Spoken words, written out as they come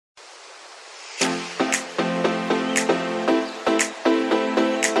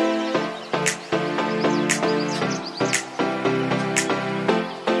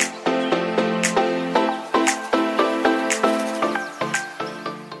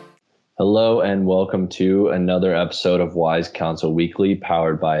Hello and welcome to another episode of Wise Counsel Weekly,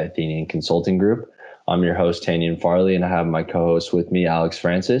 powered by Athenian Consulting Group. I'm your host, Tanyan Farley, and I have my co-host with me, Alex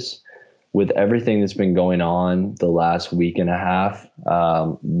Francis. With everything that's been going on the last week and a half,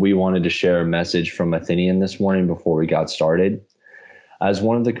 we wanted to share a message from Athenian this morning before we got started. As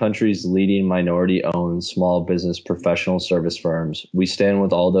one of the country's leading minority-owned small business professional service firms, we stand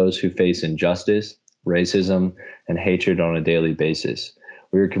with all those who face injustice, racism, and hatred on a daily basis.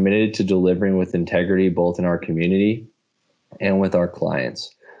 We are committed to delivering with integrity both in our community and with our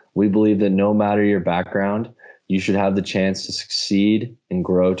clients. We believe that no matter your background, you should have the chance to succeed and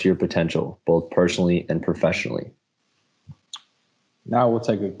grow to your potential, both personally and professionally. Now we'll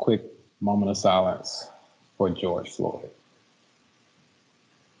take a quick moment of silence for George Floyd.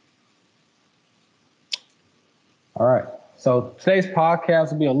 All right, so today's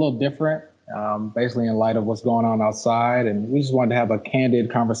podcast will be a little different, basically in light of what's going on outside. And we just wanted to have a candid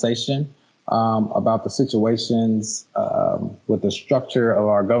conversation about the situations with the structure of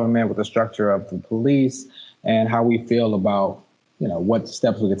our government, with the structure of the police, and how we feel about, what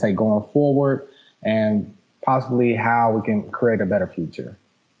steps we can take going forward and possibly how we can create a better future.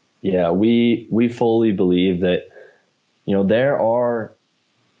 Yeah, we fully believe that,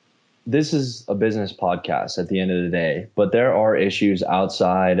 this is a business podcast at the end of the day, but there are issues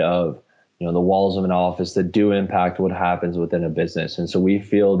outside of, the walls of an office that do impact what happens within a business. And so we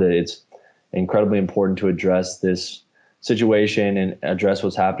feel that it's incredibly important to address this situation and address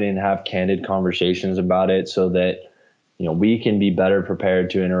what's happening and have candid conversations about it so that, we can be better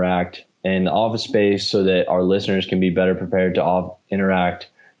prepared to interact in the office space so that our listeners can be better prepared to interact,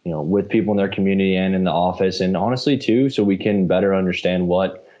 with people in their community and in the office. And honestly, too, so we can better understand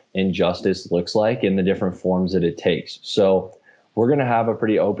what injustice looks like in the different forms that it takes. So we're going to have a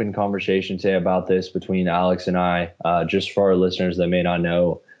pretty open conversation today about this between Alex and I. Just for our listeners that may not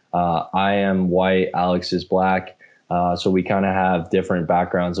know, I am white, Alex is black. So we kind of have different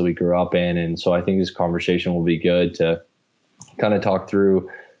backgrounds that we grew up in. And so I think this conversation will be good to kind of talk through,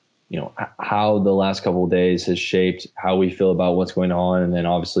 how the last couple of days has shaped how we feel about what's going on. And then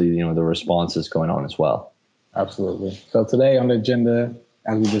obviously, the responses going on as well. Absolutely. So today on the agenda,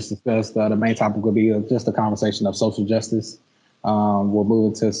 as we just discussed, the main topic will be just a conversation of social justice. We'll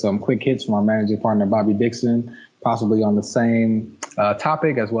move into some quick hits from our managing partner, Bobby Dixon, possibly on the same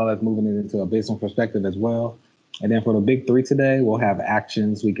topic, as well as moving it into a business perspective as well. And then for the big three today, we'll have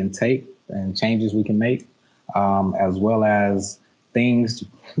actions we can take and changes we can make, as well as things,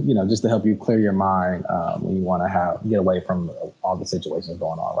 just to help you clear your mind when you want to get away from all the situations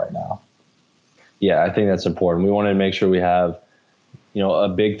going on right now. Yeah, I think that's important. We wanted to make sure we have, a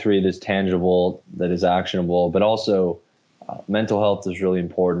big three that's tangible, that is actionable, but also mental health is really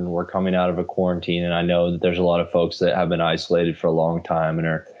important. We're coming out of a quarantine, and I know that there's a lot of folks that have been isolated for a long time and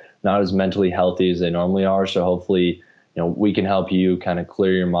are not as mentally healthy as they normally are. So hopefully, we can help you kind of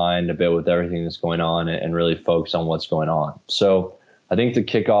clear your mind a bit with everything that's going on and really focus on what's going on. So I think to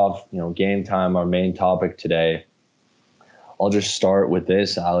kick off, game time, our main topic today, I'll just start with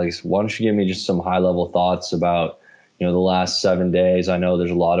this, Alex. Why don't you give me just some high level thoughts about, the last 7 days? I know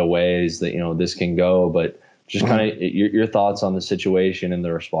there's a lot of ways that, this can go, but just kind of your thoughts on the situation and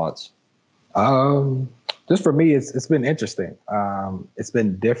the response. Just for me, it's been interesting. It's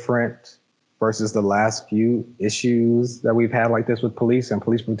been different versus the last few issues that we've had like this with police and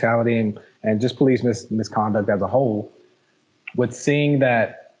police brutality and just police misconduct as a whole. With seeing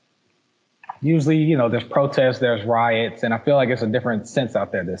that usually, there's protests, there's riots, and I feel like it's a different sense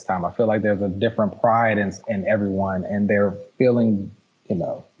out there this time. I feel like there's a different pride in everyone, and they're feeling,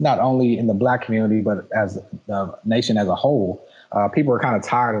 not only in the black community, but as the nation as a whole, people are kind of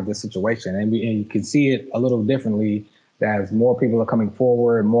tired of this situation. And you can see it a little differently as more people are coming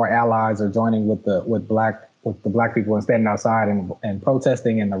forward, more allies are joining with the black people and standing outside and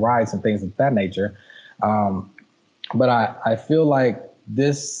protesting and the riots and things of that nature. But I feel like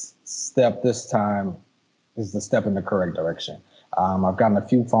this step this time is the step in the correct direction. I've gotten a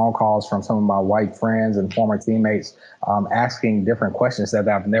few phone calls from some of my white friends and former teammates asking different questions that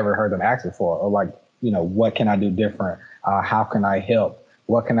I've never heard them ask before, or like, what can I do different? How can I help?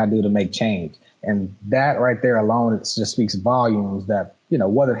 What can I do to make change? And that right there alone, it just speaks volumes that,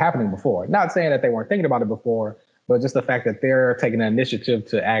 wasn't happening before. Not saying that they weren't thinking about it before, but just the fact that they're taking an initiative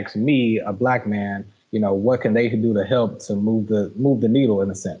to ask me, a black man, what can they do to help to move the needle in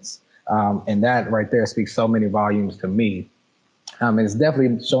a sense. And that right there speaks so many volumes to me. And it's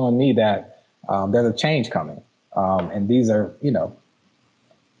definitely showing me that there's a change coming. And these are,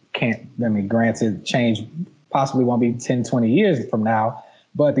 granted, change possibly won't be 10, 20 years from now,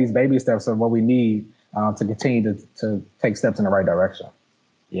 but these baby steps are what we need to continue to take steps in the right direction.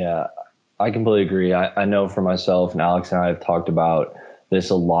 Yeah, I completely agree. I know for myself, and Alex and I have talked about this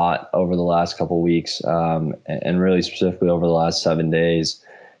a lot over the last couple of weeks, and really specifically over the last 7 days.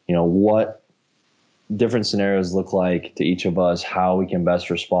 What different scenarios look like to each of us, how we can best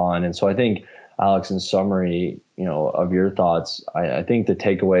respond. And so I think, Alex, in summary, of your thoughts, I think the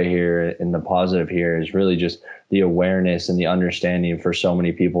takeaway here and the positive here is really just the awareness and the understanding for so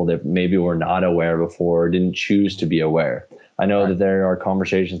many people that maybe were not aware before or didn't choose to be aware. I know that there are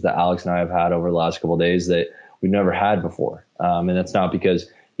conversations that Alex and I have had over the last couple of days that we've never had before. And that's not because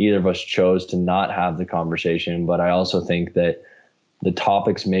either of us chose to not have the conversation, but I also think that the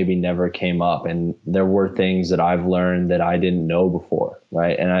topics maybe never came up, and there were things that I've learned that I didn't know before,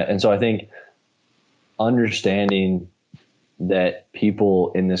 right? And so I think understanding that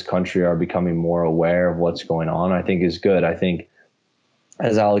people in this country are becoming more aware of what's going on, I think is good. I think,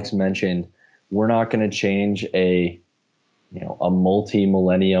 as Alex mentioned, we're not going to change a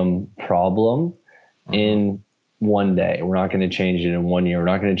multi-millennium problem in one day. We're not going to change it in 1 year. We're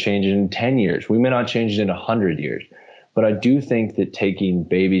not going to change it in 10 years. We may not change it in 100 years. But I do think that taking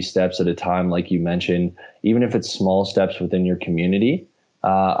baby steps at a time, like you mentioned, even if it's small steps within your community,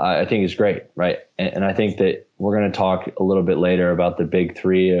 I think is great, right? And I think that we're going to talk a little bit later about the big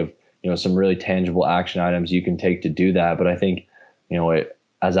three of, some really tangible action items you can take to do that. But I think,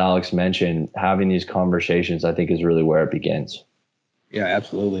 as Alex mentioned, having these conversations, I think, is really where it begins. Yeah,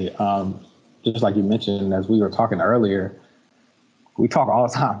 absolutely. Just like you mentioned, as we were talking earlier, we talk all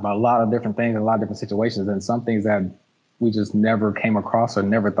the time about a lot of different things, a lot of different situations, and some things that we just never came across or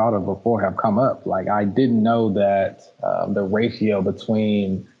never thought of before have come up. Like, I didn't know that the ratio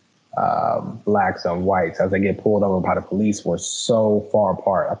between blacks and whites as they get pulled over by the police were so far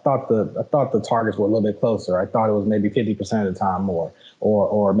apart. I thought the targets were a little bit closer. I thought it was maybe 50% of the time more,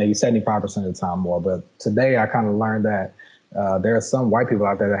 or maybe 75% of the time more. But today I kind of learned that there are some white people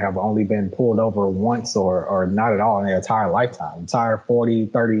out there that have only been pulled over once or not at all in their entire lifetime, entire 40,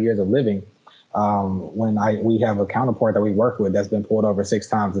 30 years of living. We have a counterpart that we work with that's been pulled over 6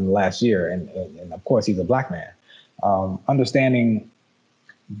 times in the last year. And of course, he's a black man. Understanding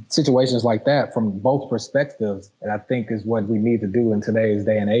situations like that from both perspectives, and I think is what we need to do in today's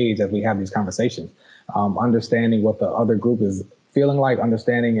day and age as we have these conversations. Understanding what the other group is feeling like,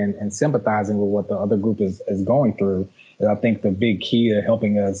 understanding and sympathizing with what the other group is going through. And I think the big key to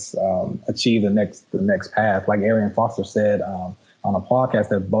helping us achieve the next path, like Arian Foster said on a podcast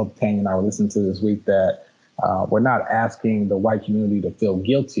that both Tanya and I were listening to this week, that we're not asking the white community to feel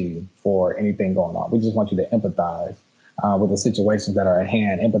guilty for anything going on. We just want you to empathize with the situations that are at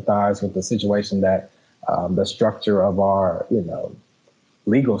hand, empathize with the situation that the structure of our,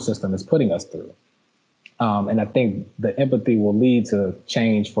 legal system is putting us through. And I think the empathy will lead to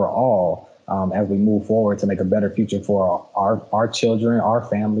change for all as we move forward to make a better future for our children, our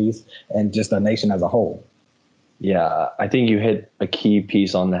families, and just our nation as a whole. Yeah, I think you hit a key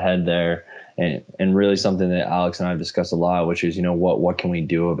piece on the head there, and really something that Alex and I have discussed a lot, which is, what can we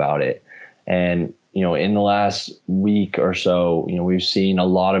do about it? And, in the last week or so, we've seen a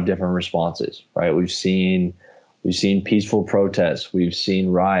lot of different responses, right? We've seen peaceful protests. We've seen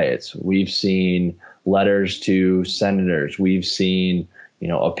riots. We've seen letters to senators. We've seen,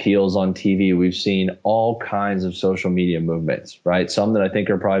 appeals on TV. We've seen all kinds of social media movements, right? Some that I think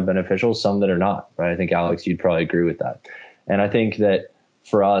are probably beneficial, some that are not, right? I think, Alex, you'd probably agree with that. And I think that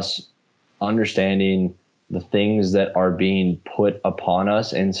for us, understanding the things that are being put upon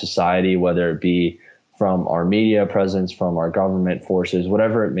us in society, whether it be from our media presence, from our government forces,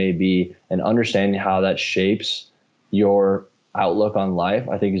 whatever it may be, and understanding how that shapes your outlook on life,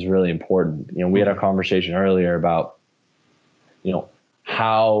 I think is really important. We had a conversation earlier about,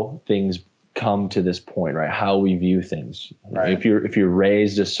 how things come to this point, right? How we view things. Right. If you're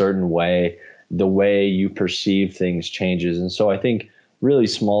raised a certain way, the way you perceive things changes. And so I think really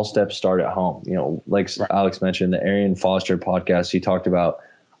small steps start at home. Like Alex mentioned, the Arian Foster podcast, he talked about,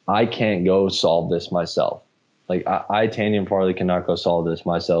 I can't go solve this myself. Like I Tanya Farley, cannot go solve this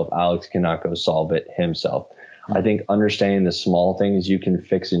myself. Alex cannot go solve it himself. I think understanding the small things you can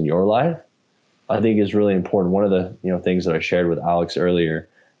fix in your life, I think is really important. One of the things that I shared with Alex earlier,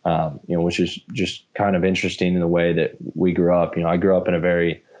 which is just kind of interesting in the way that we grew up. I grew up in a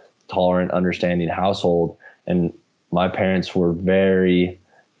very tolerant, understanding household, and my parents were very,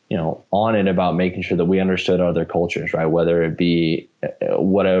 on it about making sure that we understood other cultures, right? Whether it be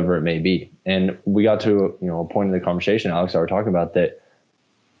whatever it may be. And we got to a point in the conversation, Alex and I were talking about that.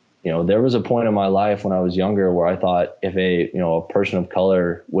 There was a point in my life when I was younger where I thought if a person of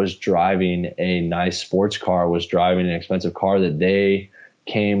color was driving a nice sports car, was driving an expensive car, that they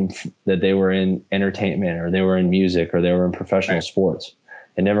were in entertainment, or they were in music, or they were in professional sports.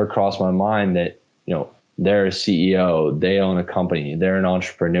 it never crossed my mind that, they're a CEO, they own a company, they're an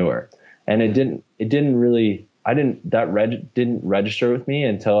entrepreneur. And didn't register with me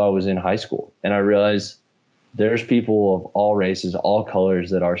until I was in high school. And I realized there's people of all races, all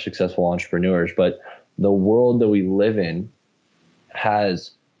colors that are successful entrepreneurs, but the world that we live in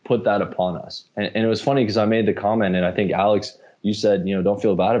has put that upon us. And it was funny because I made the comment, and I think Alex, you said, don't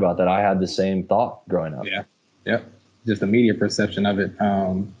feel bad about that. I had the same thought growing up. Yeah. Yep. Just the media perception of it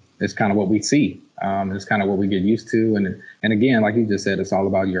is kind of what we see. It's kind of what we get used to. And again, like you just said, it's all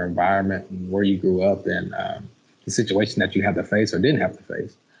about your environment and where you grew up and the situation that you have to face or didn't have to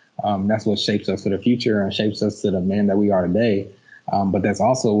face. That's what shapes us for the future and shapes us to the men that we are today. But that's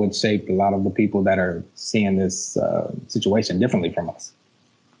also what shaped a lot of the people that are seeing this situation differently from us.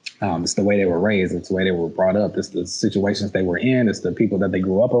 It's the way they were raised. It's the way they were brought up. It's the situations they were in. It's the people that they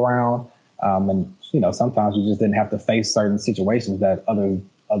grew up around. And, sometimes you just didn't have to face certain situations that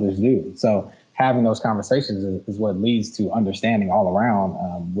others do. So having those conversations is what leads to understanding all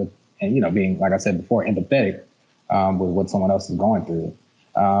around being, like I said before, empathetic with what someone else is going through.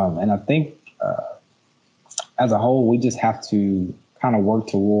 And I think as a whole, we just have to kind of work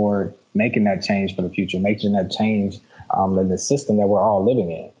toward making that change for the future, making that change in the system that we're all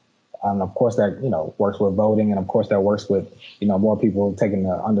living in. And of course, that, works with voting. And of course, that works with, more people taking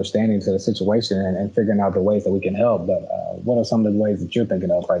the understanding to the situation and figuring out the ways that we can help. But what are some of the ways that you're thinking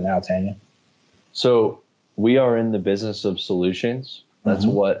of right now, Tanya? So we are in the business of solutions. That's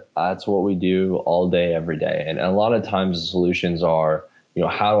what we do all day, every day. And a lot of times the solutions are,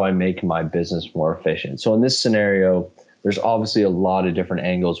 how do I make my business more efficient? So in this scenario, there's obviously a lot of different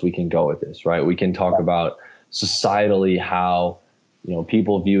angles we can go with this, right? We can talk about societally how,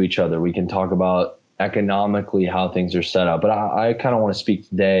 people view each other. We can talk about economically how things are set up. But I kind of want to speak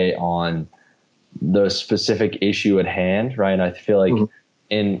today on the specific issue at hand, right? And I feel like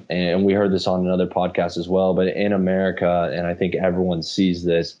and we heard this on another podcast as well, but in America, and I think everyone sees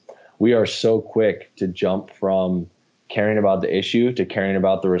this, we are so quick to jump from caring about the issue to caring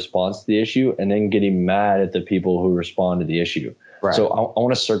about the response to the issue and then getting mad at the people who respond to the issue. Right. So I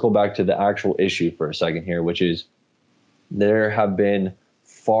want to circle back to the actual issue for a second here, which is there have been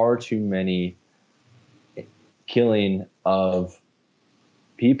far too many killing of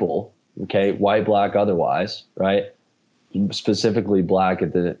people, okay, white, black, otherwise, right? Specifically black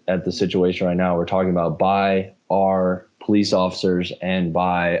at the situation right now we're talking about by our police officers and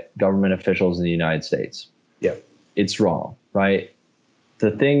by government officials in the United States. Yeah. It's wrong, right?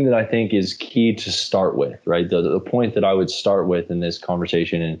 The thing that I think is key to start with, right? The point that I would start with in this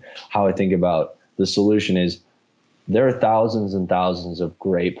conversation and how I think about the solution is there are thousands and thousands of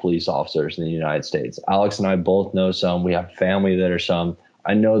great police officers in the United States. Alex and I both know some. We have family that are some.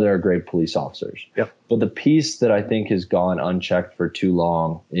 I know there are great police officers. Yep. But the piece that I think has gone unchecked for too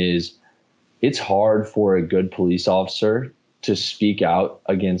long is it's hard for a good police officer to speak out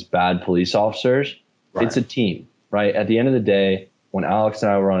against bad police officers. Right. It's a team, right? At the end of the day, when Alex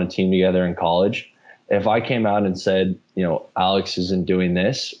and I were on a team together in college, if I came out and said, Alex isn't doing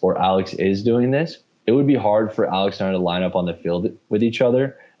this or Alex is doing this, it would be hard for Alex and I to line up on the field with each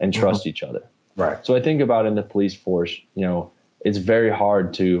other and trust each other. Right. So I think about in the police force, it's very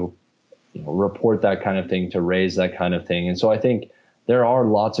hard to report that kind of thing, to raise that kind of thing. And so I think there are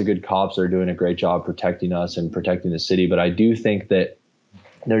lots of good cops that are doing a great job protecting us and protecting the city. But I do think that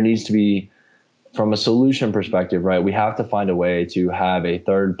there needs to be, from a solution perspective, right, we have to find a way to have a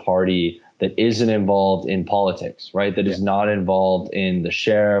third party that isn't involved in politics, right, that is not involved in the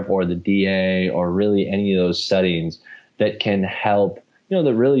sheriff or the DA or really any of those settings that can help,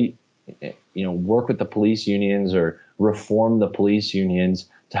 that really, work with the police unions or reform the police unions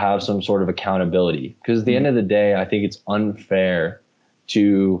to have some sort of accountability. Because at the end of the day, I think it's unfair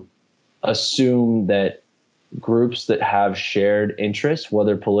to assume that groups that have shared interests,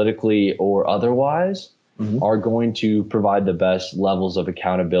 whether politically or otherwise, are going to provide the best levels of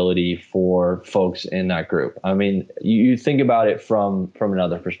accountability for folks in that group. I mean, you think about it from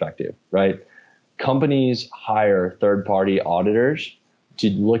another perspective, right? Companies hire third-party auditors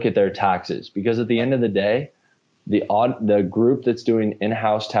to look at their taxes because at the end of the day, the group that's doing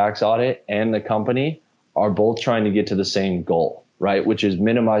in-house tax audit and the company are both trying to get to the same goal, right? Which is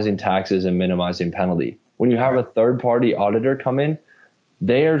minimizing taxes and minimizing penalty. When you have a third-party auditor come in,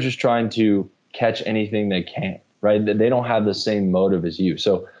 they are just trying to catch anything they can, right? They don't have the same motive as you.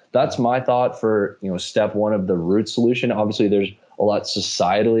 So that's my thought for, step one of the root solution. Obviously, there's a lot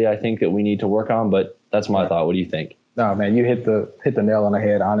societally, I think, that we need to work on, but that's my thought. What do you think? No, man, you hit the nail on the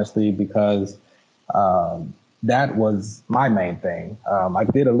head, honestly, because that was my main thing. I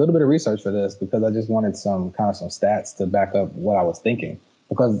did a little bit of research for this because I just wanted some stats to back up what I was thinking.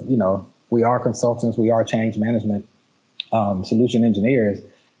 because, we are consultants, we are change management solution engineers.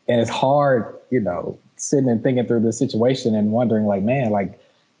 And it's hard, sitting and thinking through this situation and wondering like, man, like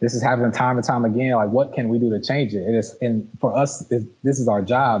this is happening time and time again. Like, what can we do to change it? And for us, this is our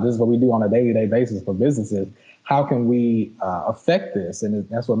job. This is what we do on a day-to-day basis for businesses. How can we affect this? And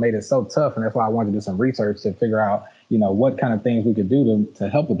that's what made it so tough. And that's why I wanted to do some research to figure out, what kind of things we could do to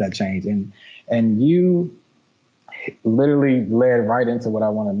help with that change. And you literally led right into what I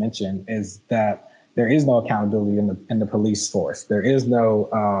want to mention is that there is no accountability in the police force. There is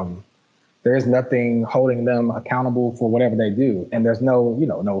nothing holding them accountable for whatever they do. And there's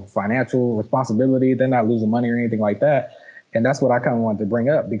no financial responsibility. They're not losing money or anything like that. And that's what I kind of wanted to bring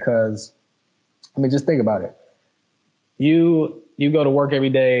up because, just think about it. You go to work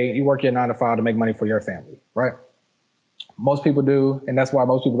every day, you work your 9 to 5 to make money for your family, right? Most people do, and that's why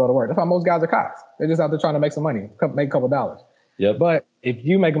most people go to work. That's why most guys are cops. They're just out there trying to make some money, make a couple dollars. Yep. But if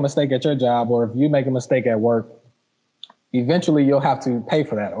you make a mistake at your job or if you make a mistake at work, eventually you'll have to pay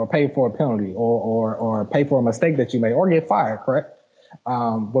for that or pay for a penalty or pay for a mistake that you made or get fired, correct?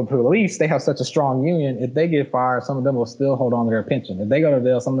 But police, they have such a strong union. If they get fired, some of them will still hold on to their pension. If they go to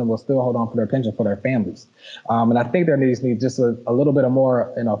jail, some of them will still hold on to their pension for their families. And I think there needs to be just a little bit of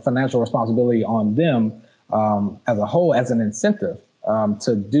more financial responsibility on them as a whole, as an incentive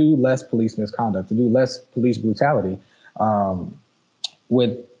to do less police misconduct, to do less police brutality.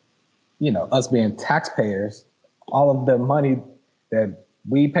 With us being taxpayers, all of the money that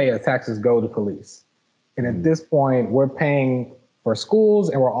we pay as taxes go to police. And at this point, we're paying for schools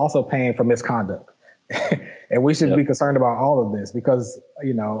and we're also paying for misconduct. And we should be concerned about all of this because,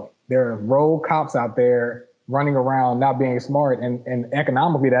 there are rogue cops out there running around not being smart. And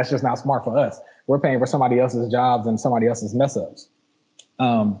economically, that's just not smart for us. We're paying for somebody else's jobs and somebody else's mess ups.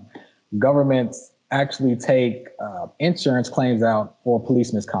 Governments actually take insurance claims out for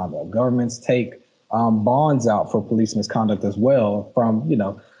police misconduct. Governments take bonds out for police misconduct as well from,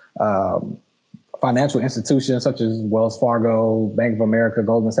 financial institutions such as Wells Fargo, Bank of America,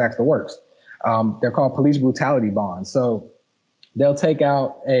 Goldman Sachs, the works. They're called police brutality bonds. So they'll take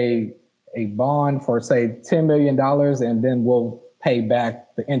out a bond for, say, $10 million, and then we'll pay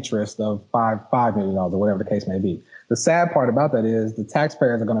back the interest of $5 million or whatever the case may be. The sad part about that is the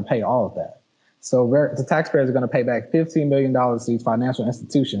taxpayers are going to pay all of that. So the taxpayers are going to pay back $15 million to these financial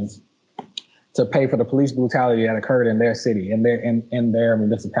institutions to pay for the police brutality that occurred in their city, in their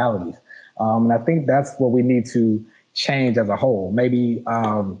municipalities. And I think that's what we need to change as a whole. Maybe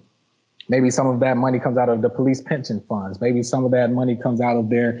some of that money comes out of the police pension funds. Maybe some of that money comes out of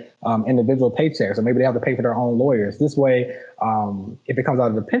their individual paychecks, or maybe they have to pay for their own lawyers. This way, if it comes out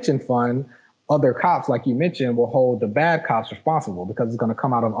of the pension fund, other cops, like you mentioned, will hold the bad cops responsible because it's going to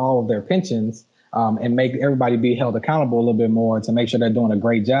come out of all of their pensions and make everybody be held accountable a little bit more to make sure they're doing a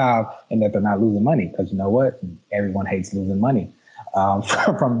great job and that they're not losing money. Because you know what? Everyone hates losing money.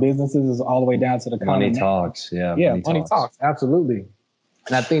 From businesses all the way down to the money talks. Yeah, money talks. Absolutely.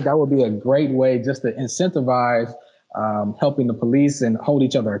 And I think that would be a great way just to incentivize helping the police and hold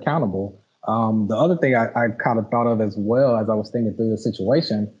each other accountable. The other thing I kind of thought of as well as I was thinking through the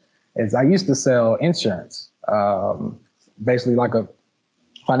situation is I used to sell insurance, basically like a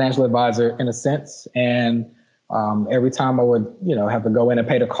financial advisor in a sense. And every time I would, have to go in and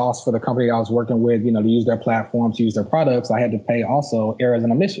pay the cost for the company I was working with, to use their platform, to use their products, I had to pay also errors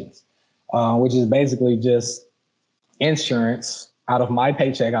and omissions, which is basically just insurance out of my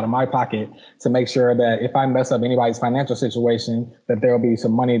paycheck, out of my pocket, to make sure that if I mess up anybody's financial situation, that there'll be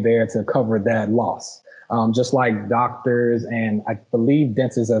some money there to cover that loss. Just like doctors and I believe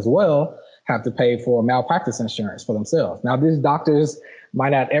dentists as well have to pay for malpractice insurance for themselves. Now, these doctors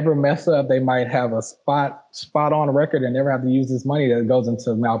might not ever mess up. They might have a spot on record and never have to use this money that goes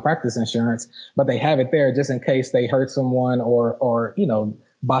into malpractice insurance, but they have it there just in case they hurt someone or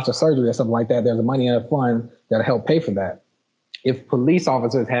botch a surgery or something like that. There's a money in a fund that'll help pay for that. If police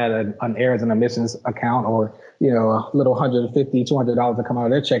officers had an errors and omissions account or, a little $150, $200 to come out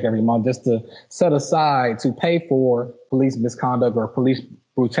of their check every month just to set aside to pay for police misconduct or police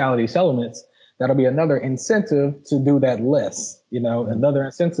brutality settlements, that'll be another incentive to do that less, another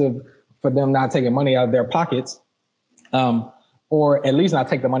incentive for them not taking money out of their pockets, or at least not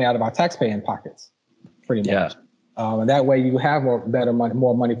take the money out of our taxpaying pockets, pretty much. And that way you have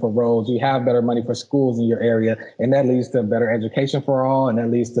more money for roads, you have better money for schools in your area, and that leads to better education for all, and that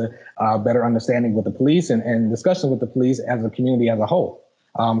leads to better understanding with the police and discussion with the police as a community as a whole.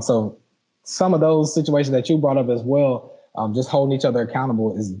 So some of those situations that you brought up as well, just holding each other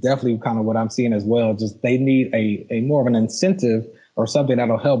accountable is definitely kind of what I'm seeing as well. Just they need a more of an incentive or something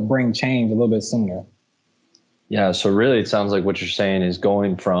that'll help bring change a little bit sooner. Yeah. So really, it sounds like what you're saying is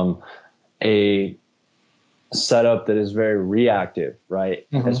going from a setup that is very reactive, right?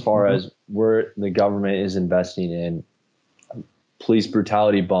 As far as where the government is investing in police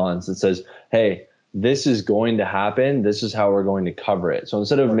brutality bonds that says, hey, this is going to happen. This is how we're going to cover it. So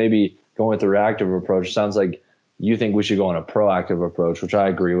instead of maybe going with the reactive approach, sounds like you think we should go on a proactive approach, which I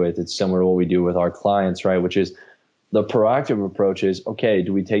agree with. It's similar to what we do with our clients, right? Which is the proactive approach is, okay,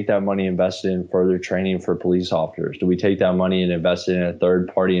 do we take that money invested in further training for police officers? Do we take that money and invest it in a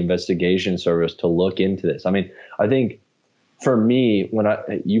third party investigation service to look into this? I mean, I think for me,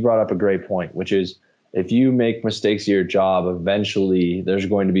 you brought up a great point, which is if you make mistakes in your job, eventually there's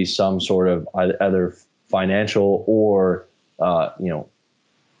going to be some sort of either financial or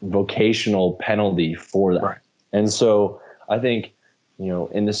vocational penalty for that. Right. And so I think,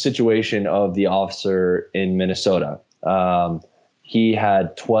 in the situation of the officer in Minnesota, he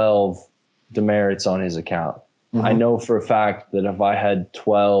had 12 demerits on his account. I know for a fact that if I had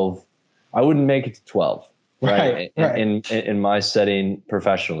 12, I wouldn't make it to 12, right? In my setting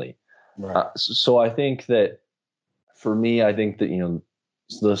professionally. Right. So I think that for me, I think that,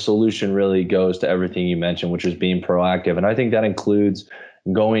 the solution really goes to everything you mentioned, which is being proactive. And I think that includes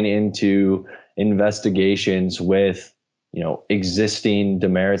going into investigations with, existing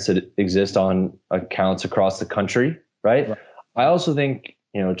demerits that exist on accounts across the country. Right. I also think,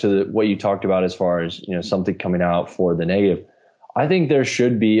 what you talked about as far as, something coming out for the negative, I think there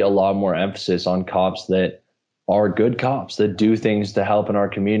should be a lot more emphasis on cops that are good cops, that do things to help in our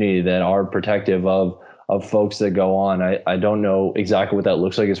community, that are protective of folks that go on. I don't know exactly what that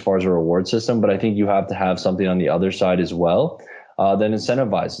looks like as far as a reward system, but I think you have to have something on the other side as well that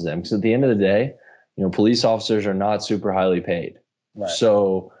incentivizes them. Because at the end of the day, police officers are not super highly paid. Right.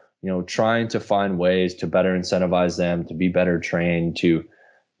 So, trying to find ways to better incentivize them, to be better trained, to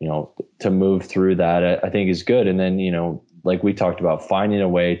move through that, I think is good. And then, like we talked about, finding a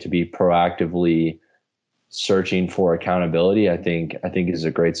way to be proactively searching for accountability, I think is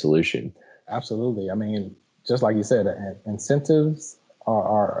a great solution. Absolutely. I mean, just like you said, incentives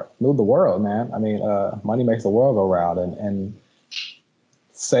are move the world, man. I mean, money makes the world go round. And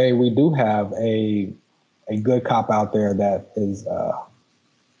say we do have a good cop out there that is,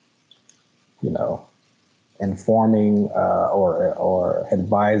 informing or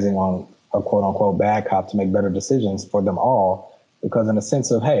advising on a quote unquote bad cop to make better decisions for them all. Because in a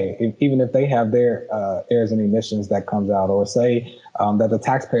sense of, hey, even if they have their errors and omissions that comes out, or say that the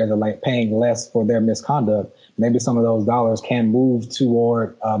taxpayers are paying less for their misconduct, maybe some of those dollars can move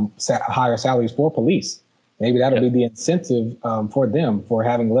toward higher salaries for police. Maybe that'll be the incentive for them for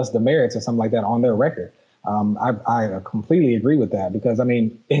having less demerits or something like that on their record. I completely agree with that because, I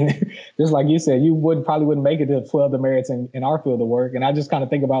mean, just like you said, you probably wouldn't make it to 12 demerits in our field of work. And I just kind of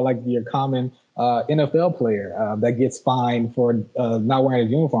think about like your common NFL player that gets fined for not wearing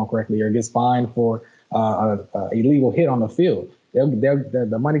his uniform correctly, or gets fined for an illegal hit on the field.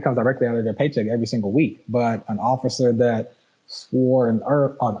 The money comes directly out of their paycheck every single week. But an officer that swore an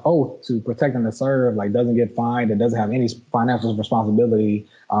oath to protect and to serve, doesn't get fined and doesn't have any financial responsibility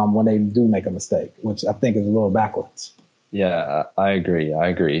when they do make a mistake, which I think is a little backwards. Yeah, I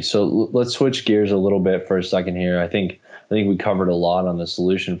agree. So let's switch gears a little bit for a second here. I think we covered a lot on the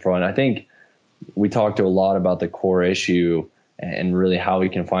solution front. I think we talked a lot about the core issue and really how we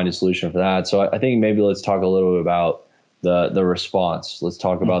can find a solution for that. So I think maybe let's talk a little bit about the response. Let's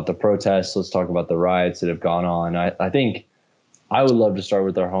talk about the protests. Let's talk about the riots that have gone on. I think I would love to start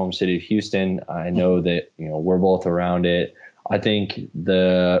with our home city of Houston. I know that we're both around it. I think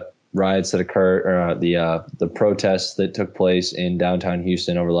the riots that occurred, or the protests that took place in downtown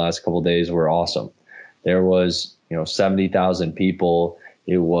Houston over the last couple of days were awesome. There was 70,000 people.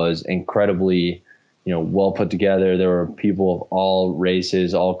 It was incredibly well put together. There were people of all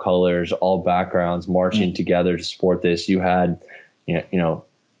races, all colors, all backgrounds marching together to support this. You had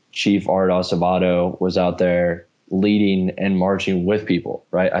Chief Art Acevedo was out there leading and marching with people,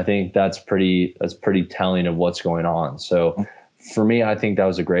 right? I think that's pretty telling of what's going on. So for me, I think that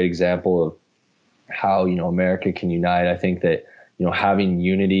was a great example of how, America can unite. I think that, having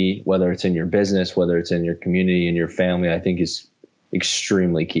unity, whether it's in your business, whether it's in your community, in your family, I think is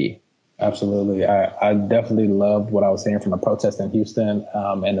extremely key. Absolutely. I definitely loved what I was hearing from the protest in Houston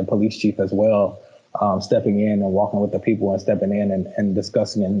and the police chief as well, stepping in and walking with the people and stepping in and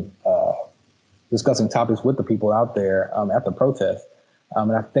discussing topics with the people out there at the protest.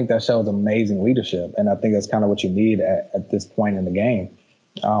 And I think that shows amazing leadership. And I think that's kind of what you need at this point in the game.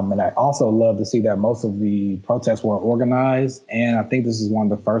 And I also love to see that most of the protests were organized. And I think this is one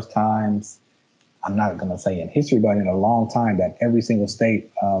of the first times, I'm not going to say in history, but in a long time, that every single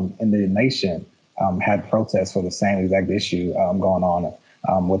state in the nation had protests for the same exact issue going on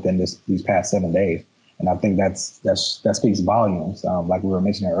within these past 7 days. And I think that speaks volumes, like we were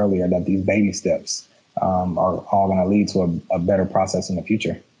mentioning earlier, that these baby steps are all going to lead to a better process in the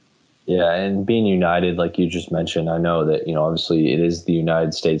future. Yeah, and being united, like you just mentioned, I know that, obviously it is the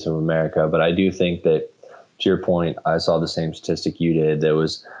United States of America, but I do think that, to your point, I saw the same statistic you did that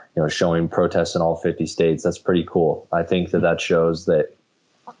was, showing protests in all 50 states. That's pretty cool. I think that shows that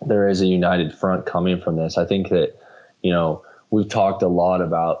there is a united front coming from this. I think that, we've talked a lot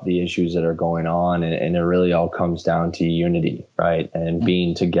about the issues that are going on, and it really all comes down to unity, right? And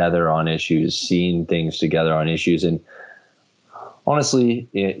being together on issues, seeing things together on issues. And honestly,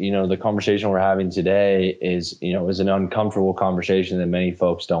 the conversation we're having today is an uncomfortable conversation that many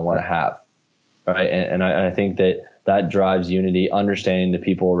folks don't want to have, right? And I think that drives unity, understanding the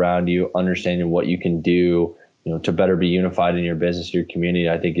people around you, understanding what you can do, to better be unified in your business, your community,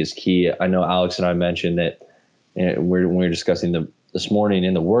 I think is key. I know Alex and I mentioned that we're discussing this morning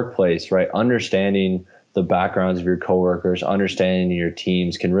in the workplace, right? Understanding the backgrounds of your coworkers, understanding your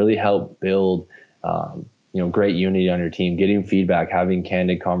teams can really help build, great unity on your team, getting feedback, having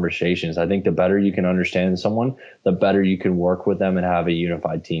candid conversations. I think the better you can understand someone, the better you can work with them and have a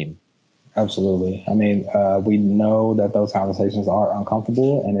unified team. Absolutely. I mean, we know that those conversations are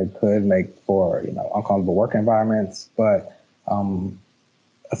uncomfortable, and it could make for, uncomfortable work environments, but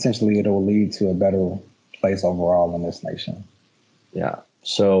essentially it will lead to a better place overall in this nation. Yeah.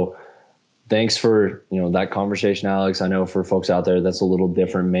 So thanks for, that conversation, Alex. I know for folks out there, that's a little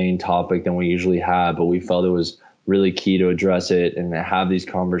different main topic than we usually have, but we felt it was really key to address it and have these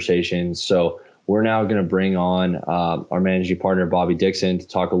conversations. So we're now going to bring on our managing partner, Bobby Dixon, to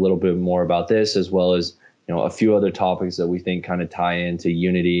talk a little bit more about this, as well as, a few other topics that we think kind of tie into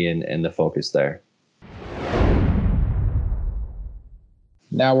unity and the focus there.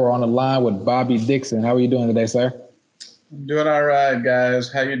 Now we're on the line with Bobby Dixon. How are you doing today, sir? Doing all right, guys.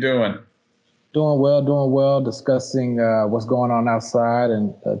 How you doing? Doing well. Discussing what's going on outside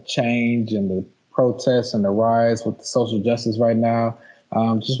and the change and the protests and the riots with the social justice right now.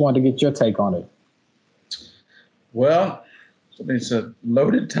 Just wanted to get your take on it. Well, it's a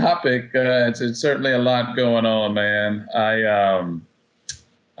loaded topic. It's certainly a lot going on, man.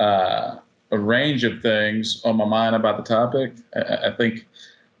 A range of things on my mind about the topic. I think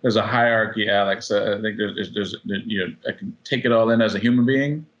there's a hierarchy, Alex. I think there's I can take it all in as a human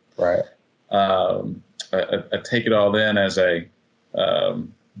being. Right. I take it all in as a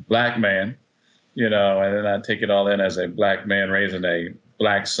black man, and then I take it all in as a black man raising a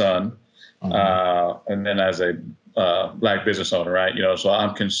black son, and then as a black business owner, right? So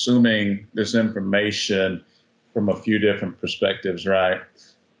I'm consuming this information from a few different perspectives, right?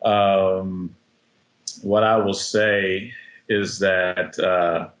 What I will say is that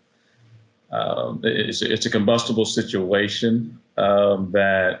it's a combustible situation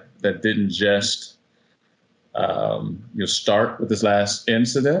that didn't just start with this last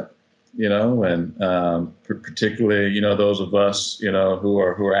incident, and particularly those of us who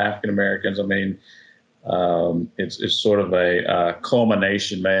are African Americans. I mean, it's sort of a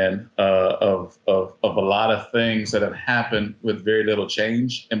culmination, man, of a lot of things that have happened with very little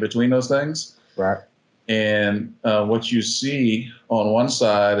change in between those things. Right. And what you see on one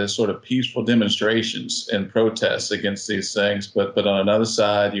side is sort of peaceful demonstrations and protests against these things, but on another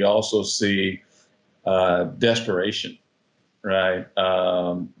side, you also see desperation, right?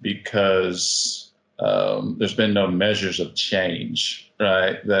 Because there's been no measures of change,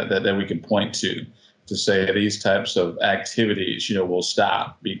 right, that we can point to say these types of activities, will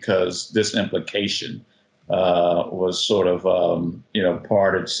stop because this implication was sort of,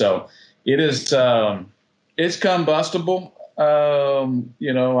 parted. So it is, it's combustible. I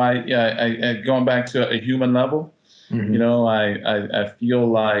going back to a human level, I feel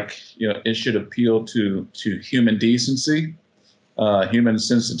like, it should appeal to human decency, human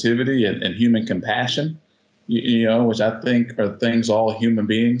sensitivity and human compassion, which I think are things all human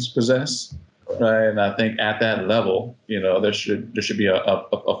beings possess. Right. And I think at that level, there should be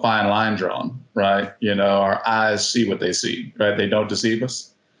a fine line drawn. Right. Our eyes see what they see. Right. They don't deceive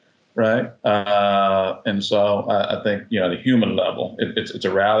us. Right. And so I think, the human level, it's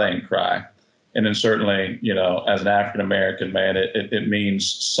a rallying cry. And then certainly, as an African American man, it means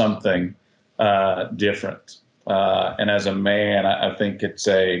something different. And as a man, I think it's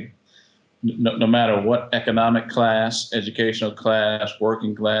no matter what economic class, educational class,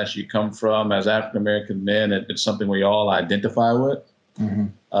 working class you come from, as African American men, it's something we all identify with. Mm-hmm.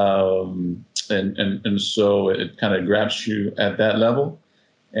 And so it kind of grabs you at that level.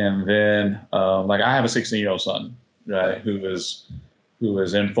 And then, like I have a 16-year-old son, right, who is who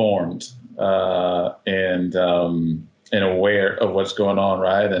is informed and aware of what's going on,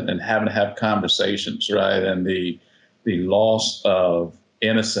 right? And having to have conversations, right? And the loss of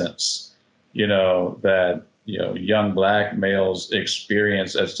innocence, that young Black males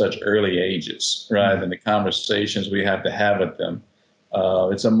experience at such early ages, right? Mm-hmm. And the conversations we have to have with them,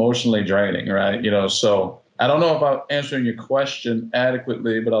 it's emotionally draining, right? So I don't know if I'm answering your question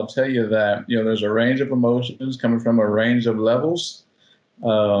adequately, but I'll tell you that there's a range of emotions coming from a range of levels,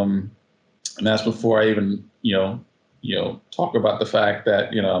 and that's before I even talk about the fact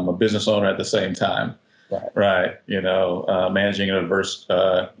that I'm a business owner at the same time. Right. Managing a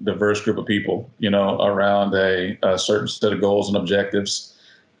diverse group of people, around a certain set of goals and objectives.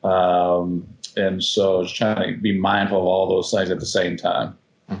 And so just trying to be mindful of all those things at the same time.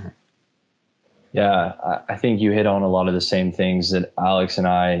 Mm-hmm. Yeah, I think you hit on a lot of the same things that Alex and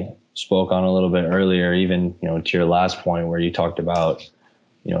I spoke on a little bit earlier, even, to your last point where you talked about,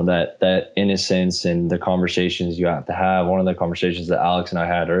 that innocence and the conversations you have to have. One of the conversations that Alex and I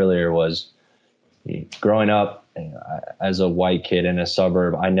had earlier was, growing up as a white kid in a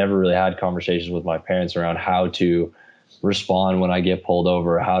suburb, I never really had conversations with my parents around how to respond when I get pulled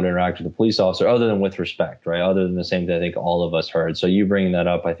over, how to interact with a police officer, other than with respect, right? Other than the same thing I think all of us heard. So you bringing that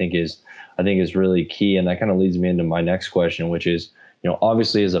up, I think is really key. And that kind of leads me into my next question, which is,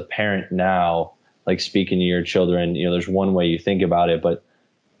 obviously as a parent now, like speaking to your children, there's one way you think about it, but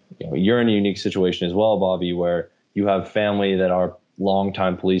you're in a unique situation as well, Bobby, where you have family that are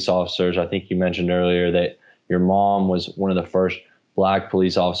longtime police officers. I think you mentioned earlier that your mom was one of the first Black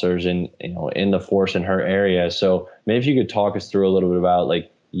police officers in the force in her area. So maybe if you could talk us through a little bit about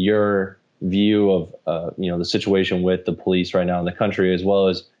like your view of the situation with the police right now in the country, as well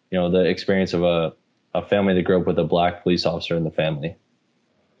as the experience of a family that grew up with a Black police officer in the family.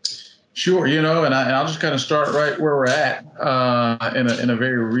 Sure, and I'll just kind of start right where we're at in a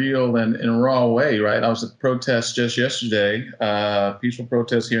very real and raw way, right? I was at the protest just yesterday, peaceful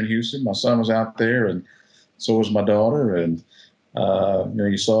protest here in Houston. My son was out there, and so was my daughter. And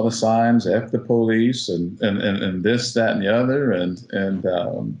you saw the signs, F the police, and this, that, and the other. And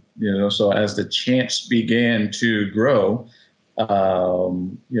so as the chants began to grow, I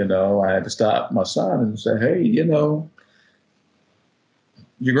had to stop my son and say, hey,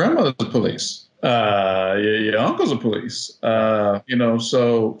 your grandmother's the police, your uncle's the police, so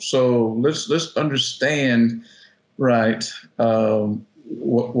let's understand, right,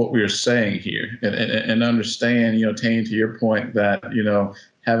 what we are saying here, and understand, Tane, to your point that,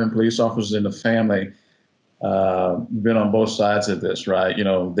 having police officers in the family, been on both sides of this, right?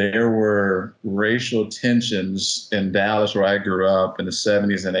 There were racial tensions in Dallas where I grew up in the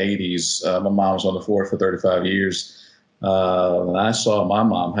 70s and 80s. My mom was on the force for 35 years. And I saw my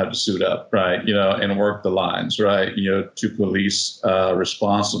mom have to suit up, right, and work the lines, right, to police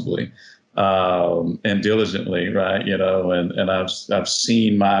responsibly and diligently, right, and I've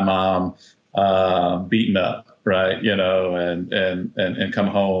seen my mom beaten up, right, and come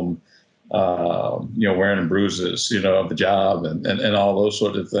home, wearing bruises, of the job and all those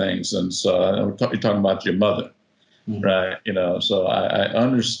sorts of things. And so you're talking about your mother. Mm-hmm. Right. So I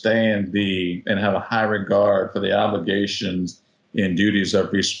understand and have a high regard for the obligations and duties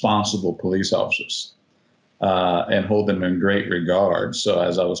of responsible police officers, and hold them in great regard. So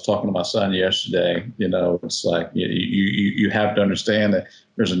as I was talking to my son yesterday, it's like you have to understand that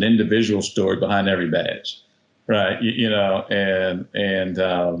there's an individual story behind every badge. Right. So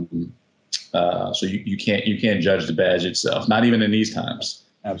you can't judge the badge itself, not even in these times.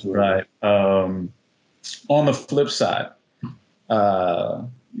 Absolutely. Right. On the flip side, it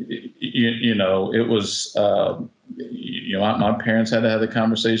was, my parents had to have the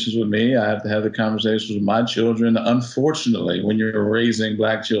conversations with me. I have to have the conversations with my children. Unfortunately, when you're raising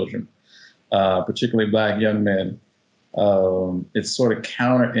Black children, particularly Black young men, it's sort of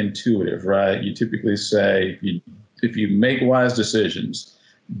counterintuitive, right? You typically say, if you make wise decisions,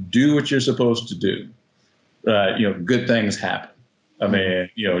 do what you're supposed to do, good things happen. I mean,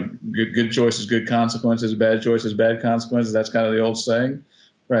 good choices, good consequences, bad choices, bad consequences. That's kind of the old saying,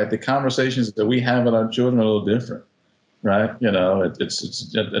 right? The conversations that we have with our children are a little different, right? I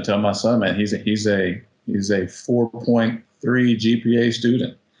tell my son, man, he's a 4.3 GPA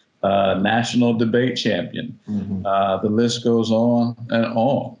student, national debate champion. Mm-hmm. The list goes on and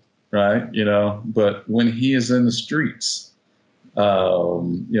on, right? But when he is in the streets,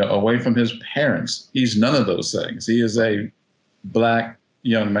 away from his parents, he's none of those things. He is a Black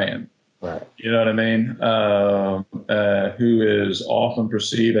young man, right? You know what I mean? Who is often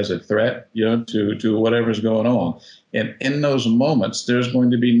perceived as a threat, to whatever's going on. And in those moments, there's going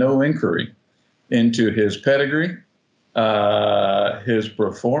to be no inquiry into his pedigree, his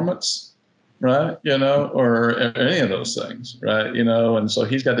performance, right? Or any of those things, right? And so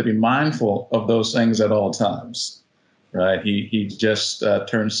he's got to be mindful of those things at all times, right? He just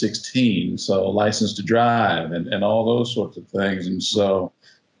turned 16, so license to drive and all those sorts of things. And so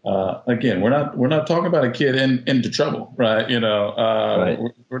again, we're not talking about a kid into trouble, right? Right.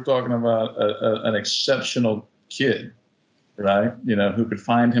 We're talking about an exceptional kid, right? Who could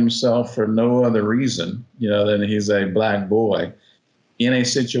find himself for no other reason, than he's a black boy in a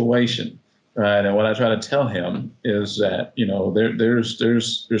situation, right? And what I try to tell him is that,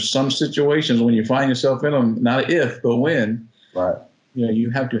 there's some situations when you find yourself in them, not if, but when, Right.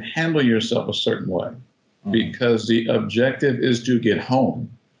 you have to handle yourself a certain way because the objective is to get home.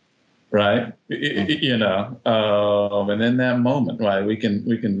 Right. And in that moment, right, we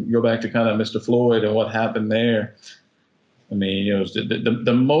can go back to kind of Mr. Floyd and what happened there. I mean,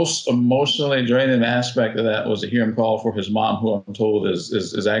 the most emotionally draining aspect of that was to hear him call for his mom, who I'm told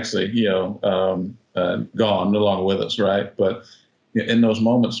is actually, gone, no longer with us. Right. But in those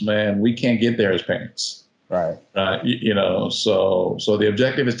moments, man, we can't get there as parents. Right. Right. So the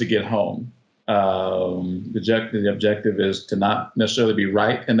objective is to get home. The objective is to not necessarily be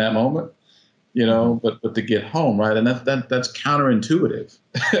right in that moment, but to get home, right? And that's counterintuitive,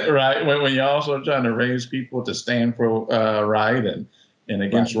 right? When you're also trying to raise people to stand for right and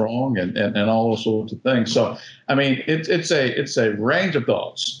against wrong and all those sorts of things. So, I mean, it's a range of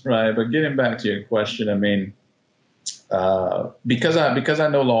thoughts, right? But getting back to your question, I mean, because I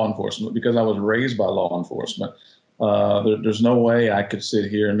know law enforcement, because I was raised by law enforcement, there's no way I could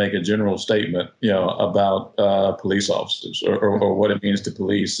sit here and make a general statement, about police officers or what it means to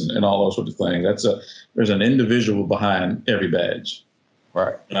police and all those sorts of things. There's an individual behind every badge.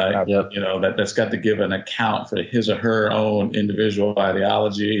 Right. Yep. That's got to give an account for his or her own individual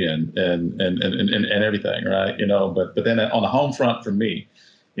ideology and everything, right? But then on the home front for me,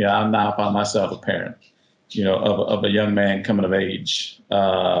 I now find myself a parent, of a young man coming of age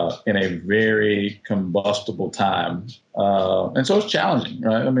in a very combustible time, and so it's challenging,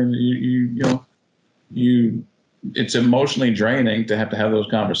 right? I mean, it's emotionally draining to have those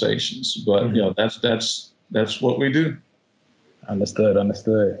conversations, but that's what we do. Understood.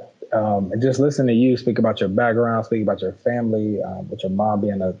 And just listening to you speak about your background, speak about your family, with your mom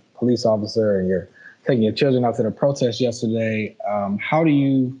being a police officer, and you're taking your children out to the protest yesterday. How do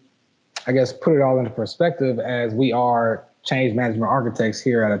you, I guess, put it all into perspective as we are change management architects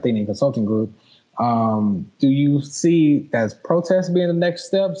here at Athenian Consulting Group? Do you see as protests being the next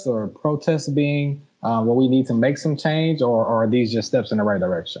steps, or protests being where we need to make some change, or are these just steps in the right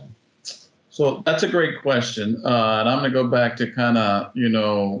direction? So that's a great question, and I'm going to go back to kind of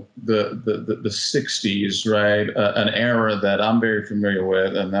the 60s, right? An era that I'm very familiar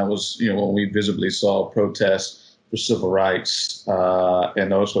with, and that was when we visibly saw protests for civil rights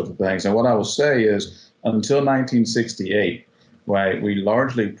and those sorts of things. And what I will say is, until 1968, right, we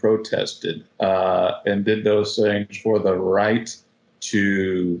largely protested and did those things for the right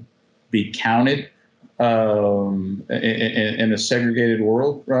to be counted in a segregated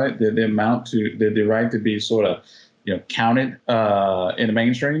world, right? The right to be sort of, counted in the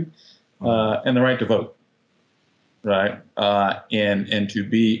mainstream, and the right to vote, right? And to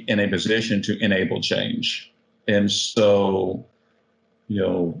be in a position to enable change. And so,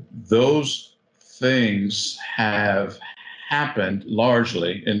 those things have happened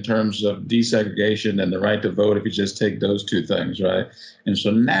largely in terms of desegregation and the right to vote, if you just take those two things, right? And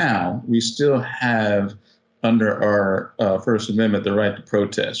so now we still have, under our First Amendment, the right to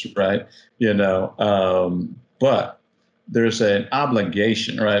protest, right? But there's an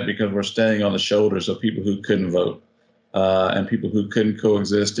obligation, right? Because we're standing on the shoulders of people who couldn't vote and people who couldn't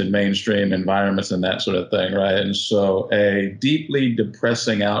coexist in mainstream environments and that sort of thing, right? And so a deeply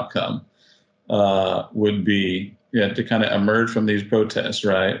depressing outcome would be to kind of emerge from these protests,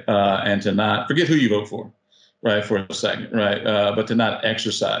 right? And to not forget who you vote for, right, for a second, right? But to not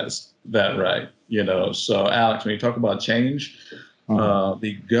exercise that right, So, Alex, when you talk about change,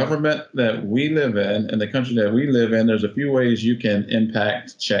 the government that we live in and the country that we live in, there's a few ways you can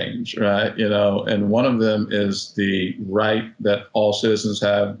impact change, right? And one of them is the right that all citizens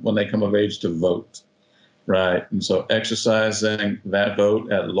have when they come of age to vote. Right. And so exercising that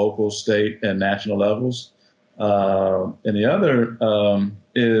vote at local, state, and national levels. And the other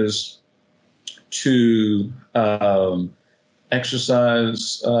is to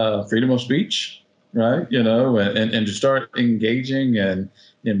exercise freedom of speech, right? And to start engaging in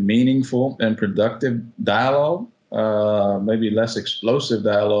meaningful and productive dialogue, maybe less explosive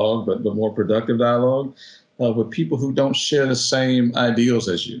dialogue, but more productive dialogue with people who don't share the same ideals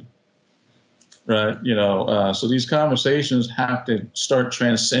as you. right? So these conversations have to start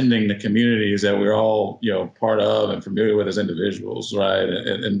transcending the communities that we're all, part of and familiar with as individuals, right?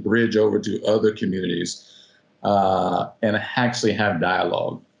 And bridge over to other communities and actually have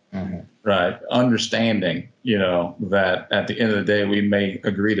dialogue, right? Understanding, that at the end of the day, we may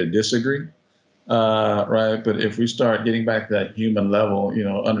agree to disagree, right? But if we start getting back to that human level,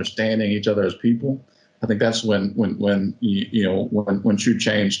 understanding each other as people, I think that's when true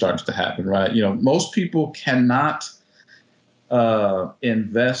change starts to happen, right? Most people cannot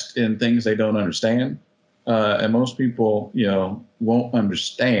invest in things they don't understand, and most people, won't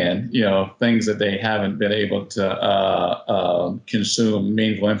understand, things that they haven't been able to consume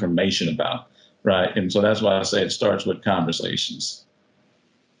meaningful information about, right? And so that's why I say it starts with conversations.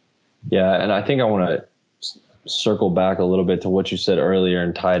 Yeah, and I think I want to circle back a little bit to what you said earlier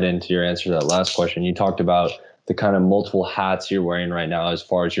and tie it into your answer to that last question. You talked about the kind of multiple hats you're wearing right now as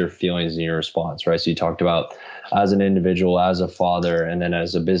far as your feelings and your response, right? So you talked about as an individual, as a father, and then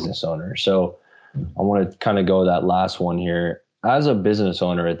as a business owner. So I want to kind of go that last one here. As a business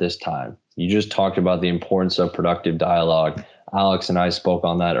owner at this time, you just talked about the importance of productive dialogue. Alex and I spoke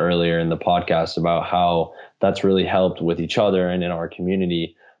on that earlier in the podcast about how that's really helped with each other and in our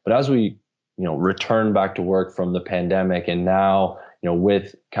community. But as we return back to work from the pandemic, and now,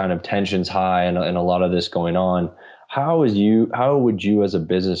 with kind of tensions high and a lot of this going on, how would you as a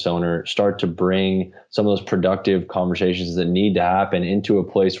business owner start to bring some of those productive conversations that need to happen into a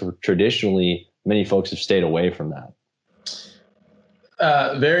place where traditionally many folks have stayed away from that?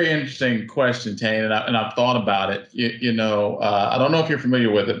 Very interesting question, Tane, and I've thought about it. I don't know if you're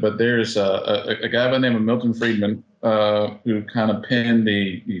familiar with it, but there's a guy by the name of Milton Friedman who kind of penned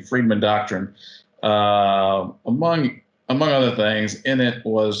the Friedman Doctrine. Among other things, in it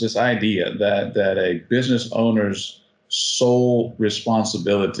was this idea that a business owner's sole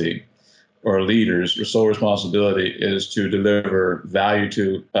responsibility, or leaders, your sole responsibility, is to deliver value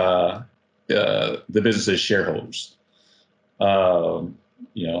to the business's shareholders.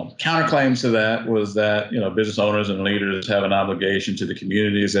 Counterclaims to that was that, business owners and leaders have an obligation to the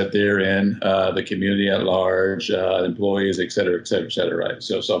communities that they're in, the community at large, employees, et cetera, et cetera, et cetera, right?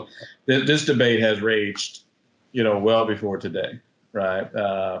 So this debate has raged, well before today, right?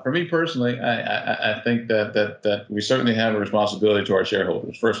 For me personally, I think that we certainly have a responsibility to our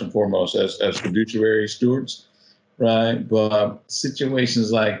shareholders, first and foremost, as fiduciary stewards, right? But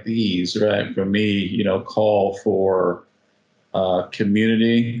situations like these, right, for me, call for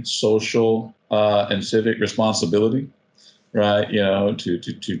community, social, and civic responsibility, right?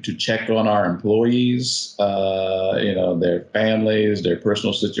 To check on our employees, their families, their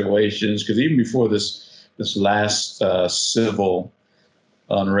personal situations. Because even before this last civil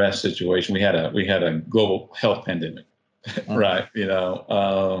unrest situation, we had a global health pandemic, right?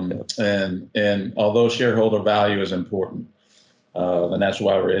 And although shareholder value is important, and that's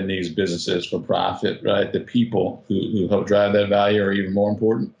why we're in these businesses for profit, right? The people who help drive that value are even more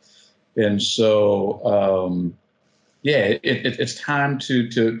important. And so, it's time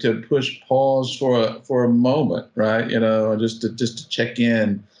to push pause for a moment, right? Just to check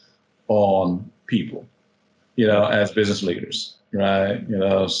in on people, as business leaders, right?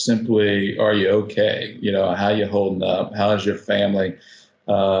 Simply, are you okay? How you holding up? How's your family?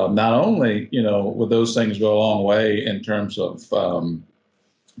 Not only, would those things go a long way in terms of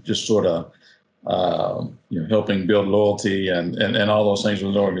just sort of, helping build loyalty and all those things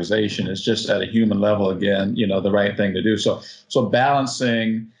with an organization. It's just at a human level, again, the right thing to do. So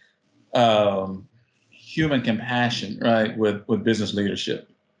balancing human compassion, right, with business leadership,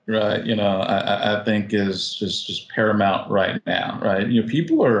 right, I think is just paramount right now, right?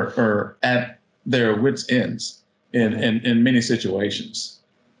 People are at their wits' ends in many situations,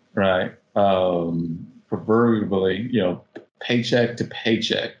 right? Proverbially, paycheck to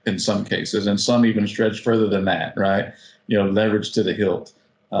paycheck in some cases, and some even stretch further than that, right? Leverage to the hilt.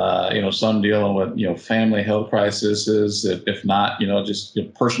 Some dealing with, family health crises, if not, just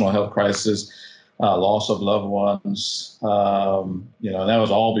personal health crisis, loss of loved ones. That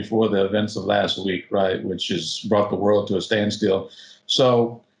was all before the events of last week, right? Which has brought the world to a standstill.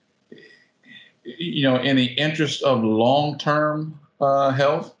 So, in the interest of long-term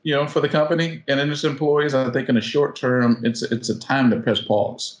health, for the company and its employees, I think in the short term, it's a time to press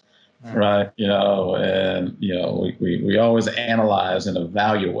pause, right? And we always analyze and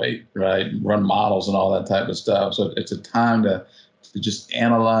evaluate, right? Run models and all that type of stuff. So it's a time to just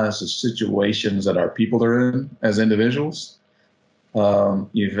analyze the situations that our people are in as individuals,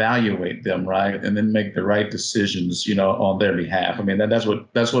 evaluate them, right, and then make the right decisions, on their behalf. I mean, that's what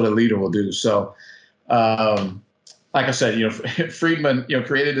a leader will do. So, like I said, Friedman,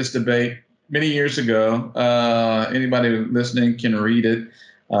 created this debate many years ago. Anybody listening can read it.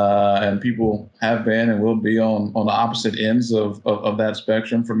 And people have been and will be on the opposite ends of that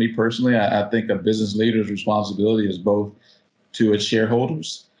spectrum. For me personally, I think a business leader's responsibility is both to its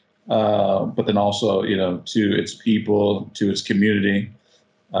shareholders, but then also, to its people, to its community.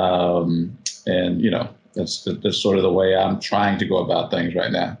 And, that's sort of the way I'm trying to go about things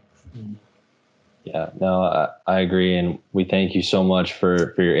right now. Yeah, no, I agree. And we thank you so much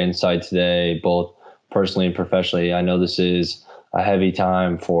for your insight today, both personally and professionally. I know this is a heavy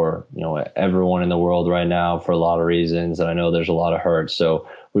time for, everyone in the world right now for a lot of reasons. And I know there's a lot of hurt. So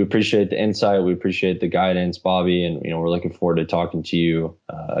we appreciate the insight. We appreciate the guidance, Bobby. And, we're looking forward to talking to you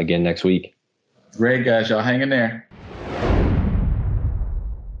again next week. Great, guys. Y'all hang in there.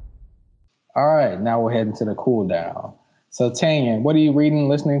 All right, now we're heading to the cool down. So Tanyan, what are you reading,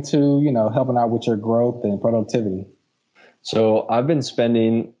 listening to, helping out with your growth and productivity? So I've been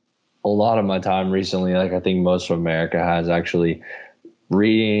spending a lot of my time recently, like I think most of America has, actually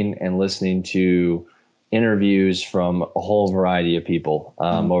reading and listening to interviews from a whole variety of people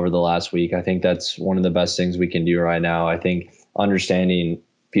over the last week. I think that's one of the best things we can do right now. I think understanding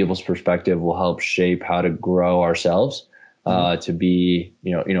people's perspective will help shape how to grow ourselves, to be,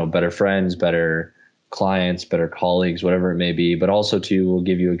 better friends, better clients, better colleagues, whatever it may be, but also will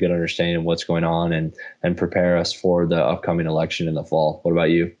give you a good understanding of what's going on and prepare us for the upcoming election in the fall. What about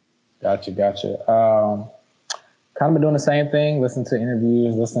you? Gotcha. Kind of been doing the same thing, listening to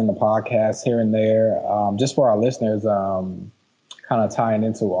interviews, listening to podcasts here and there. Just for our listeners, kind of tying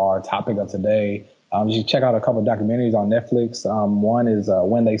into our topic of today, you should check out a couple of documentaries on Netflix. One is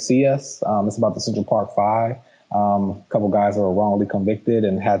When They See Us. It's about the Central Park Five. A couple guys that were wrongly convicted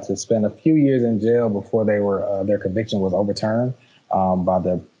and had to spend a few years in jail before their conviction was overturned by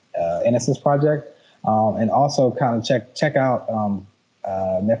the Innocence Project. And also kind of check out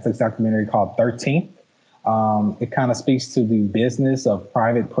Netflix documentary called 13th. It kind of speaks to the business of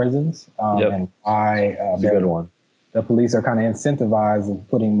private prisons and why That's a good one. The police are kind of incentivized in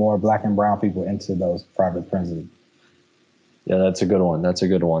putting more Black and brown people into those private prisons. Yeah, that's a good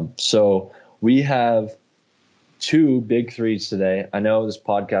one. So we have two big threes today. I know this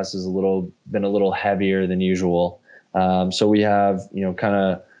podcast is been a little heavier than usual. So we have,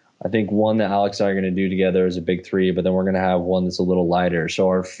 I think one that Alex and I are going to do together is a big three, but then we're going to have one that's a little lighter. So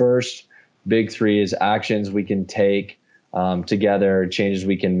our first big three is actions we can take together, changes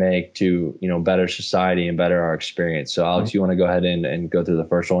we can make to, better society and better our experience. So Alex, you want to go ahead and go through the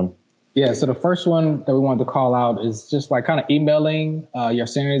first one? Yeah, so the first one that we wanted to call out is just like kind of emailing your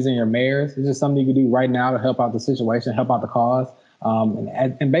senators and your mayors. It's just something you can do right now to help out the situation, help out the cause,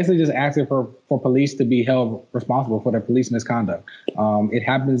 and basically just asking for police to be held responsible for their police misconduct. It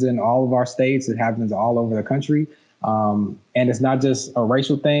happens in all of our states. It happens all over the country. And it's not just a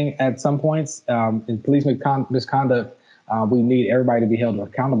racial thing at some points. In police misconduct, we need everybody to be held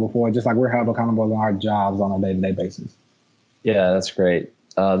accountable for it, just like we're held accountable in our jobs on a day-to-day basis. Yeah, that's great.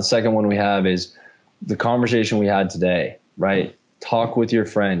 The second one we have is the conversation we had today, right? Talk with your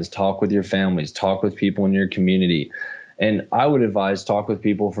friends, talk with your families, talk with people in your community. And I would advise talk with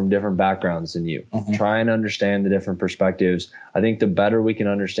people from different backgrounds than you. Try and understand the different perspectives. I think the better we can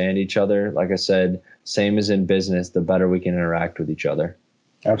understand each other, like I said, same as in business, the better we can interact with each other.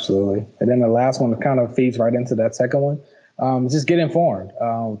 Absolutely. And then the last one kind of feeds right into that second one. Just get informed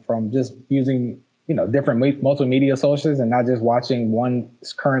from just using different multimedia sources and not just watching one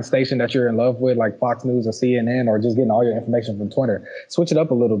current station that you're in love with, like Fox News or CNN, or just getting all your information from Twitter. Switch it up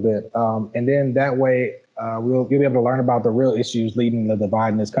a little bit. And then that way you'll be able to learn about the real issues leading the divide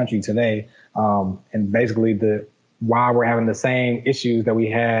in this country today. And basically why we're having the same issues that we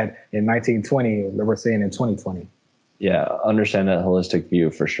had in 1920 that we're seeing in 2020. Yeah, understand that holistic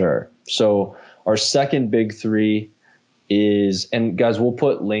view for sure. So our second big three is, and guys, we'll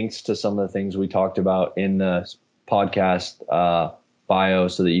put links to some of the things we talked about in the podcast bio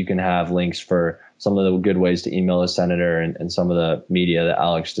so that you can have links for some of the good ways to email a senator and some of the media that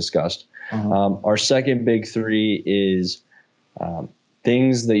Alex discussed. Our second big three is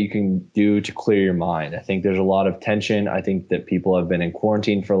things that you can do to clear your mind. I think there's a lot of tension. I think that people have been in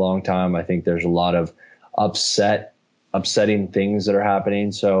quarantine for a long time. I think there's a lot of upsetting things that are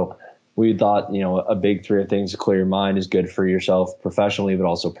happening. So we thought, a big three of things to clear your mind is good for yourself professionally, but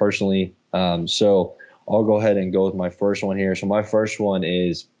also personally. So I'll go ahead and go with my first one here. So my first one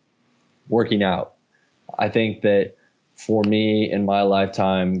is working out. I think that for me in my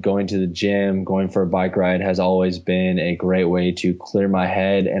lifetime, going to the gym, going for a bike ride has always been a great way to clear my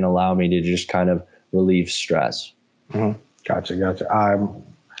head and allow me to just kind of relieve stress. Gotcha. I'm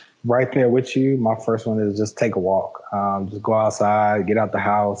right there with you. My first one is just take a walk. Just go outside, get out the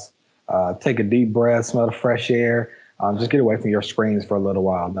house. take a deep breath, smell the fresh air. Just get away from your screens for a little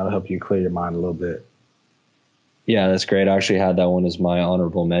while. That'll help you clear your mind a little bit. Yeah, that's great. I actually had that one as my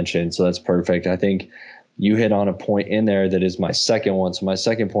honorable mention, so that's perfect. I think you hit on a point in there that is my second one. So my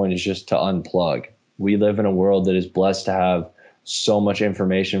second point is just to unplug. We live in a world that is blessed to have so much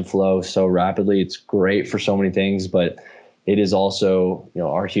information flow so rapidly. It's great for so many things, but it is also,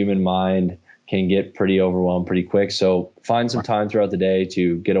 our human mind can get pretty overwhelmed pretty quick. So find some time throughout the day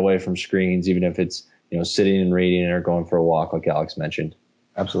to get away from screens, even if it's, sitting and reading or going for a walk, like Alex mentioned.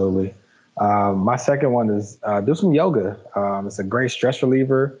 Absolutely. My second one is do some yoga. It's a great stress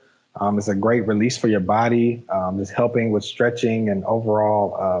reliever. It's a great release for your body. It's helping with stretching and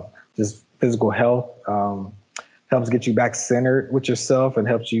overall just physical health. Helps get you back centered with yourself and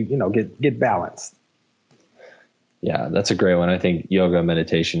helps you, get balanced. Yeah, that's a great one. I think yoga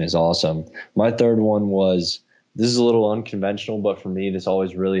meditation is awesome. My third one was, this is a little unconventional, but for me, this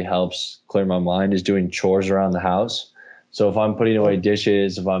always really helps clear my mind, is doing chores around the house. So if I'm putting away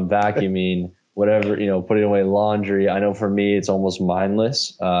dishes, if I'm vacuuming, whatever, putting away laundry, I know for me, it's almost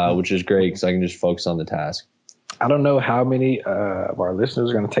mindless, which is great because I can just focus on the task. I don't know how many of our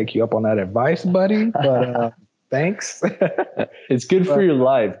listeners are going to take you up on that advice, buddy, but thanks. It's good for your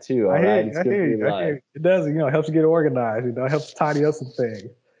life too. All right. It's good for your life. It does, it helps you get organized, it helps tidy up some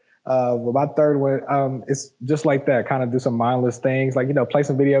things. But my third one, it's just like that, kind of do some mindless things, like, play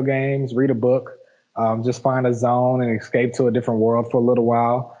some video games, read a book, just find a zone and escape to a different world for a little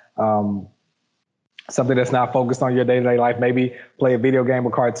while. Something that's not focused on your day-to-day life. Maybe play a video game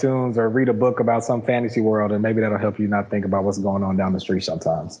with cartoons or read a book about some fantasy world, and maybe that'll help you not think about what's going on down the street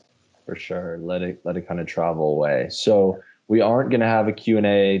sometimes. For sure. Let it kind of travel away. So we aren't going to have a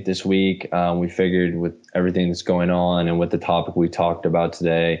Q&A this week. We figured with everything that's going on and with the topic we talked about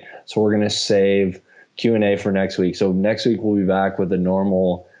today. So we're going to save Q&A for next week. So next week we'll be back with a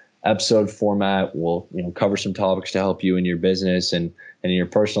normal episode format. We'll, cover some topics to help you in your business and in your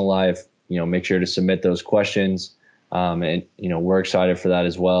personal life. Make sure to submit those questions. And we're excited for that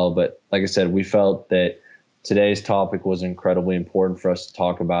as well. But like I said, we felt that today's topic was incredibly important for us to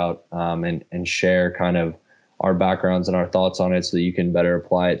talk about and share kind of our backgrounds and our thoughts on it so that you can better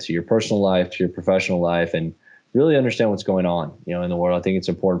apply it to your personal life, to your professional life, and really understand what's going on, in the world. I think it's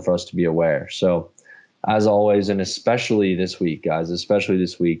important for us to be aware. So as always, and especially this week, guys,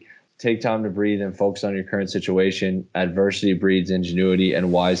 take time to breathe and focus on your current situation. Adversity breeds ingenuity,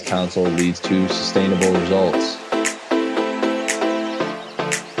 and wise counsel leads to sustainable results.